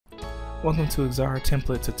Welcome to Xara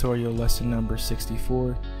template tutorial lesson number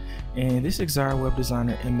 64, and this Xara Web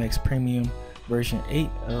Designer MX Premium version 8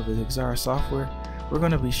 of the Xara software. We're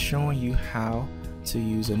going to be showing you how to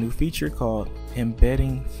use a new feature called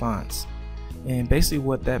Embedding Fonts, and basically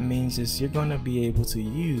what that means is you're going to be able to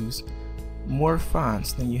use more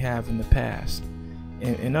fonts than you have in the past.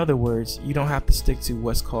 In other words, you don't have to stick to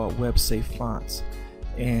what's called web safe fonts,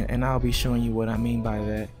 and I'll be showing you what I mean by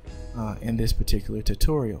that in this particular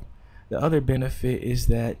tutorial. The other benefit is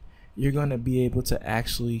that you're going to be able to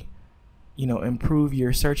actually, improve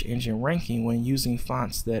your search engine ranking when using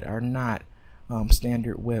fonts that are not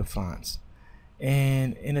standard web fonts.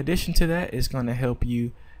 And in addition to that, it's going to help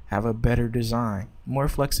you have a better design, more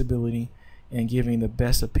flexibility, and giving the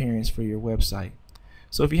best appearance for your website.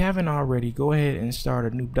 So if you haven't already, go ahead and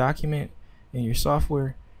start a new document in your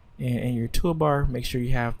software, and in your toolbar, make sure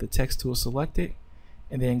you have the text tool selected,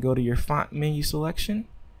 and then go to your font menu selection.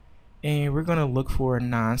 And we're going to look for a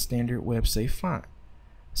non-standard web safe font.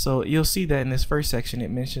 So you'll see that in this first section it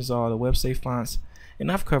mentions all the web safe fonts,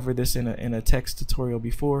 and I've covered this in a text tutorial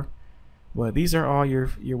before, but these are all your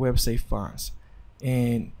web safe fonts.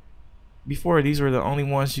 And before, these were the only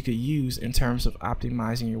ones you could use in terms of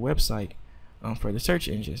optimizing your website for the search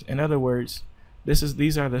engines. In other words,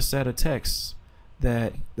 these are the set of texts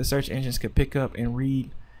that the search engines could pick up and read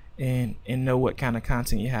and know what kind of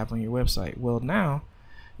content you have on your website. Well, now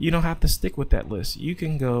you don't have to stick with that list. You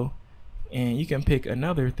can go and you can pick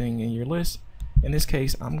another thing in your list. In this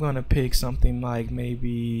case, I'm going to pick something like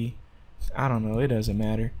maybe, I don't know, it doesn't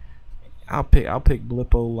matter. I'll pick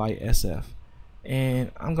Blippo Light SF, and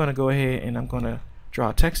I'm going to go ahead and I'm going to draw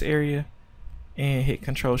a text area and hit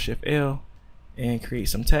Control-Shift-L and create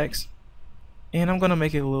some text. And I'm going to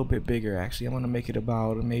make it a little bit bigger. Actually, I'm going to make it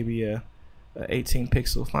about maybe a 18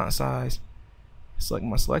 pixel font size. Select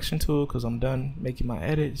my selection tool because I'm done making my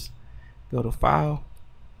edits. Go to File,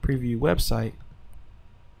 Preview Website,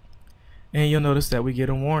 and you'll notice that we get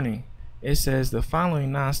a warning. It says the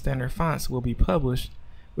following non-standard fonts will be published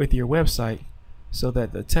with your website so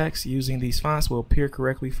that the text using these fonts will appear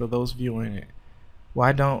correctly for those viewing it.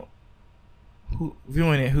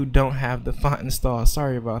 Who don't have the font installed?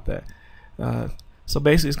 Sorry about that. So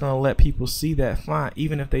basically it's going to let people see that font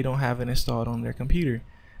even if they don't have it installed on their computer,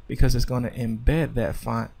 because it's going to embed that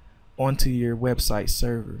font onto your website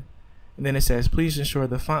server. And then it says please ensure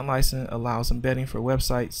the font license allows embedding for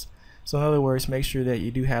websites. So in other words, make sure that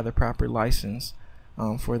you do have the proper license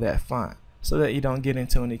for that font so that you don't get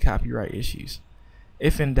into any copyright issues.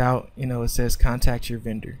 If in doubt, it says contact your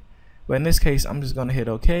vendor. But in this case, I'm just going to hit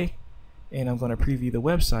OK, and I'm going to preview the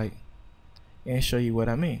website and show you what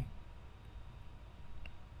I mean.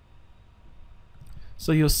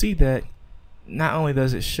 So you'll see that not only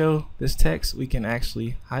does it show this text, we can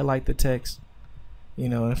actually highlight the text.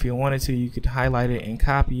 If you wanted to, you could highlight it and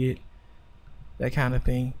copy it, that kind of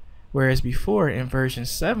thing. Whereas before, in version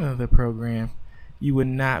 7 of the program, you would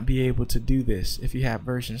not be able to do this if you have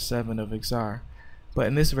version 7 of Xara. But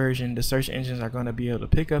in this version, the search engines are going to be able to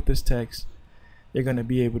pick up this text. They're going to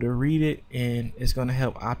be able to read it, and it's going to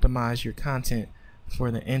help optimize your content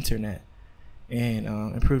for the internet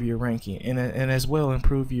and improve your ranking, and as well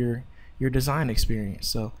improve your design experience.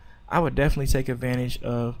 So I would definitely take advantage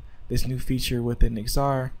of this new feature within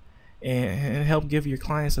Xara and help give your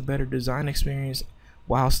clients a better design experience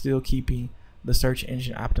while still keeping the search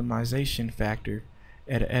engine optimization factor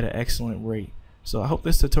at an excellent rate. So I hope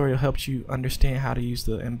this tutorial helped you understand how to use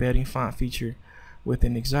the embedding font feature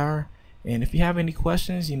within Xara. And if you have any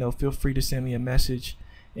questions, feel free to send me a message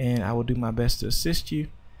and I will do my best to assist you.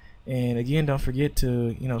 And again, don't forget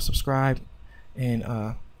to subscribe and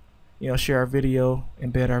share our video,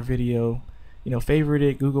 embed our video, favorite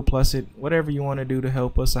it, Google Plus it, whatever you want to do to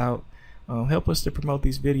help us out. Help us to promote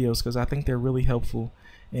these videos, because I think they're really helpful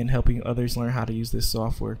in helping others learn how to use this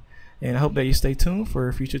software. And I hope that you stay tuned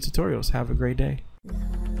for future tutorials. Have a great day.